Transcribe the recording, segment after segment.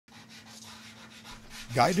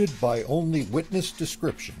Guided by only witness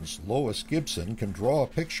descriptions, Lois Gibson can draw a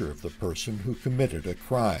picture of the person who committed a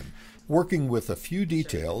crime. Working with a few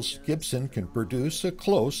details, Gibson can produce a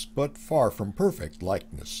close but far from perfect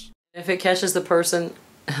likeness. If it catches the person,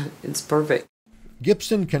 it's perfect.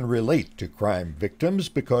 Gibson can relate to crime victims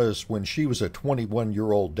because when she was a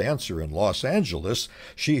 21-year-old dancer in Los Angeles,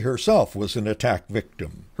 she herself was an attack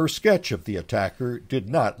victim. Her sketch of the attacker did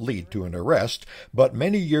not lead to an arrest, but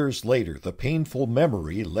many years later the painful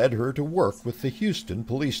memory led her to work with the Houston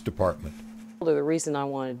Police Department. The reason I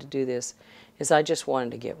wanted to do this is I just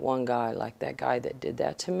wanted to get one guy like that guy that did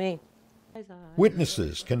that to me.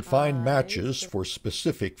 Witnesses can find matches for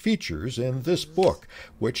specific features in this book,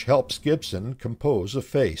 which helps Gibson compose a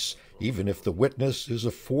face, even if the witness is a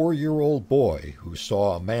 4-year-old boy who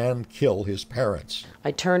saw a man kill his parents.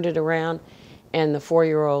 I turned it around, and the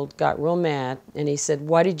 4-year-old got real mad, and he said,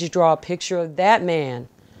 "Why did you draw a picture of that man?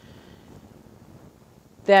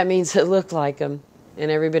 That means it looked like him." And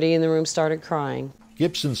everybody in the room started crying.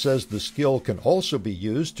 Gibson says the skill can also be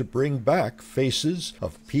used to bring back faces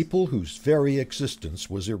of people whose very existence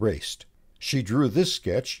was erased. She drew this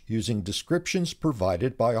sketch using descriptions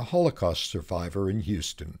provided by a Holocaust survivor in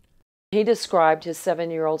Houston. He described his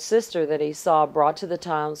 7-year-old sister that he saw brought to the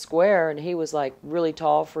town square, and he was like really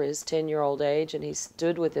tall for his 10-year-old age, and he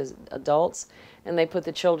stood with his adults, and they put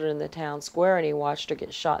the children in the town square, and he watched her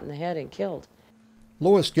get shot in the head and killed.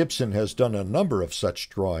 Lois Gibson has done a number of such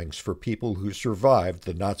drawings for people who survived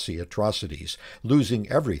the Nazi atrocities, losing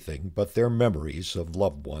everything but their memories of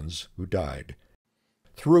loved ones who died.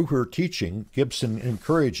 Through her teaching, Gibson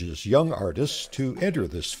encourages young artists to enter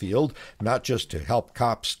this field, not just to help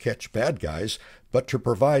cops catch bad guys, but to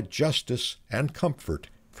provide justice and comfort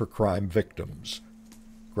for crime victims.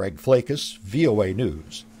 Greg Flakus, VOA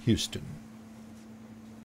News, Houston.